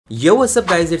Yo, what's up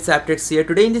guys, it's Aptex here.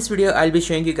 Today in this video I'll be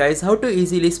showing you guys how to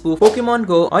easily spoof Pokemon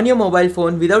Go on your mobile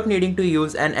phone without needing to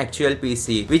use an actual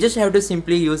PC. We just have to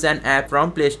simply use an app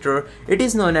from Play Store. It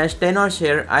is known as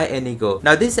Tenorshare iAnygo.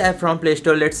 Now this app from Play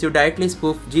Store lets you directly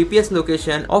spoof GPS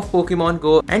location of Pokemon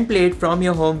Go and play it from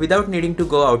your home without needing to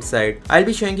go outside. I'll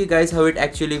be showing you guys how it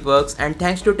actually works, and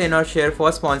thanks to Tenorshare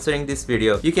for sponsoring this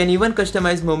video. You can even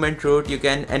customize movement route, you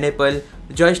can enable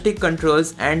joystick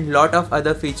controls, and lot of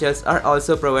other features are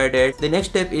also provided. The next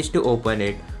step is to open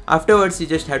it. Afterwards you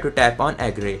just have to tap on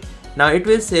agree. Now it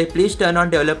will say please turn on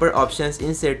developer options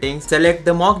in settings, select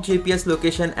the mock GPS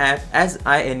location app as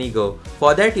iAnygo.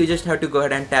 For that you just have to go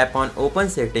ahead and tap on open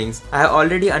settings. I have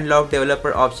already unlocked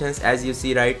developer options as you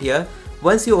see right here.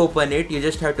 Once you open it, you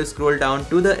just have to scroll down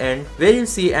to the end where you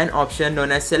see an option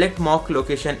known as select mock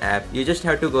location app. You just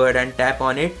have to go ahead and tap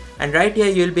on it, and right here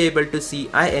you will be able to see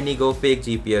iAnygo fake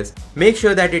GPS. Make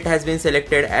sure that it has been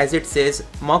selected as it says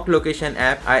mock location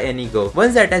app iAnygo.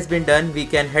 Once that has been done, we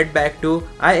can head back to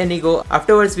iAnygo.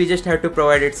 Afterwards we just have to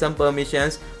provide it some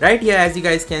permissions. Right here as you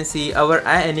guys can see, our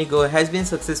iAnygo has been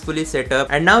successfully set up,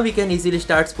 and now we can easily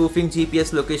start spoofing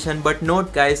GPS location. But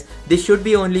note guys, this should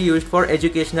be only used for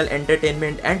educational, entertainment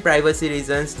and privacy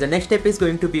reasons. The next step is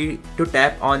going to be to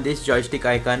tap on this joystick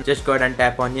icon. Just go ahead and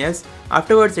tap on yes.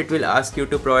 Afterwards it will ask you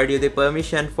to provide you the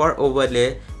permission for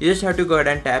overlay. You just have to go ahead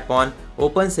and tap on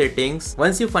open settings.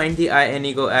 Once you find the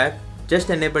iAnygo app, just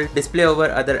enable display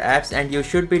over other apps and you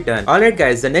should be done. Alright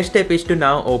guys, the next step is to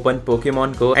now open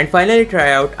Pokemon Go and finally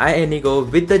try out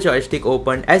iAnygo with the joystick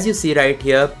open as you see right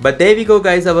here. But there we go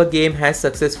guys, our game has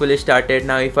successfully started.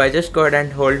 Now if I just go ahead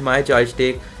and hold my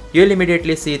joystick, you'll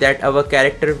immediately see that our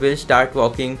character will start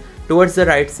walking towards the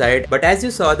right side, but as you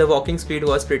saw the walking speed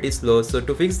was pretty slow. So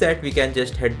to fix that we can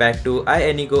just head back to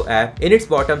iAnygo app. In its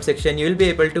bottom section you will be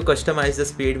able to customize the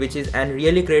speed, which is a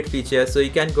really great feature. So you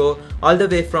can go all the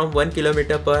way from 1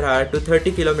 km per hour to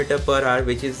 30 km per hour,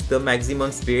 which is the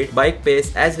maximum speed, bike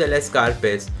pace as well as car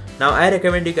pace. Now I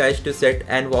recommend you guys to set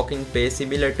an walking pace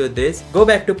similar to this. Go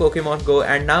back to Pokemon Go,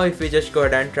 and now if we just go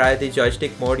ahead and try the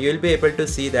joystick mode, you'll be able to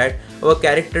see that our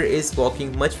character is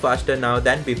walking much faster now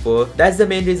than before. That's the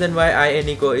main reason why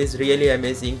iAnygo is really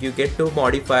amazing. You get to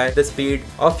modify the speed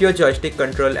of your joystick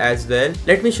control as well.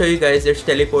 Let me show you guys its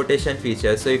teleportation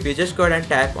feature. So if you just go ahead and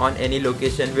tap on any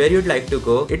location where you'd like to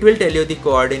go, it will tell you the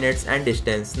coordinates and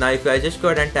distance. Now if I just go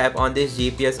ahead and tap on this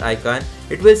GPS icon,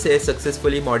 it will say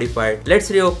successfully modified.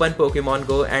 Let's reopen Pokemon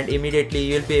Go, and immediately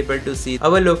you'll be able to see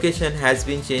our location has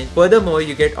been changed. Furthermore,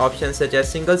 you get options such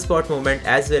as single spot movement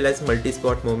as well as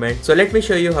multi-spot movement. So let me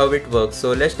show you how it works.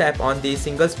 So let's tap on the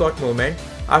single spot movement.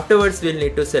 Afterwards we'll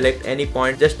need to select any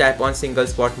point. Just tap on single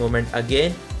spot movement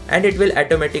again, and it will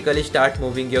automatically start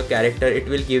moving your character. It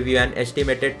will give you an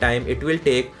estimated time it will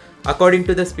take according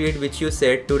to the speed which you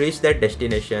set to reach that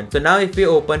destination. So now if we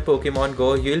open Pokemon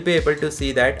Go, you will be able to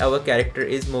see that our character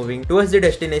is moving towards the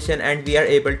destination, and we are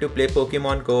able to play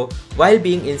Pokemon Go while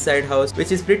being inside house,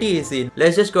 which is pretty easy.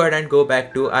 Let's just go ahead and go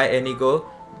back to iAnygo.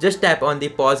 Just tap on the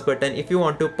pause button if you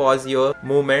want to pause your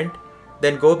movement.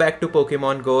 Then go back to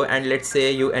Pokemon Go, and let's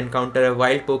say you encounter a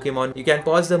wild Pokemon. You can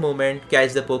pause the movement,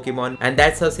 catch the Pokemon, and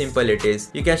that's how simple it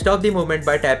is. You can stop the movement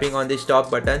by tapping on the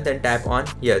stop button, then tap on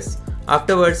yes.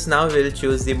 Afterwards now we'll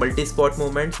choose the multi-spot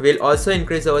movement. We'll also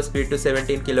increase our speed to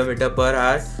 17 km per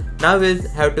hour. Now we'll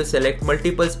have to select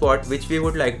multiple spots which we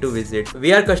would like to visit.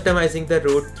 We are customizing the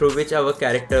route through which our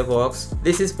character walks.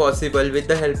 This is possible with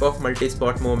the help of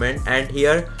multi-spot movement, and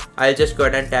here I'll just go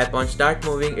ahead and tap on start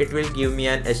moving. It will give me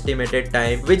an estimated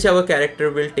time which our character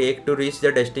will take to reach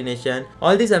the destination.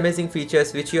 All these amazing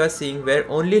features which you are seeing were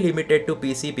only limited to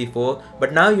PC before,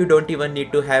 but now you don't even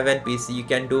need to have an PC. You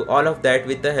can do all of that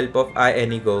with the help of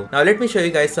iAnygo. Now let me show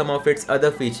you guys some of its other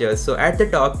features. So at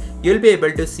the top you'll be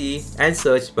able to see an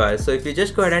search bar. So if you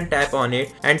just go ahead and tap on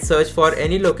it and search for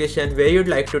any location where you'd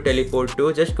like to teleport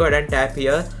to, just go ahead and tap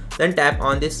here. Then tap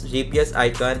on this GPS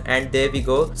icon, and there we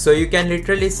go. So you can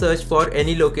literally search for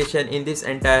any location in this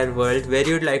entire world where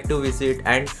you'd like to visit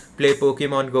and play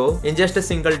Pokemon Go. In just a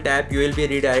single tap you will be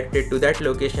redirected to that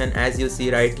location as you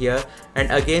see right here,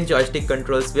 and again joystick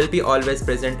controls will be always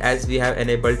present as we have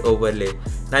enabled overlay.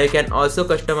 Now you can also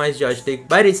customize joystick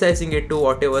by resizing it to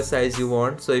whatever size you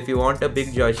want. So if you want a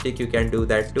big joystick you can do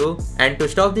that too. And to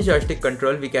stop the joystick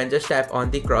control we can just tap on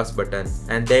the cross button,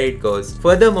 and there it goes.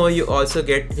 Furthermore, you also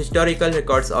get historical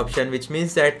records option, which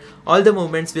means that all the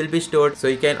movements will be stored, so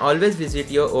you can always visit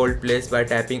your old place by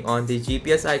tapping on the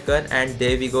GPS icon, and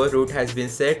there we go, route has been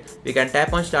set. We can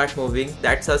tap on start moving.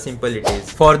 That's how simple it is.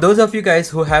 For those of you guys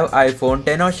who have iPhone,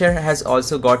 Tenorshare has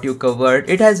also got you covered.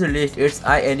 It has released its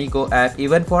iAnygo app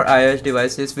even even for iOS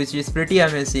devices, which is pretty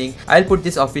amazing. I'll put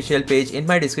this official page in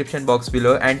my description box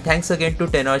below, and thanks again to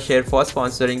Tenorshare for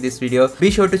sponsoring this video.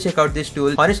 Be sure to check out this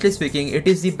tool. Honestly speaking, it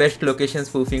is the best location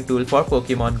spoofing tool for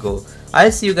Pokemon Go.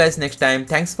 I'll see you guys next time.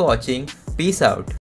 Thanks for watching. Peace out.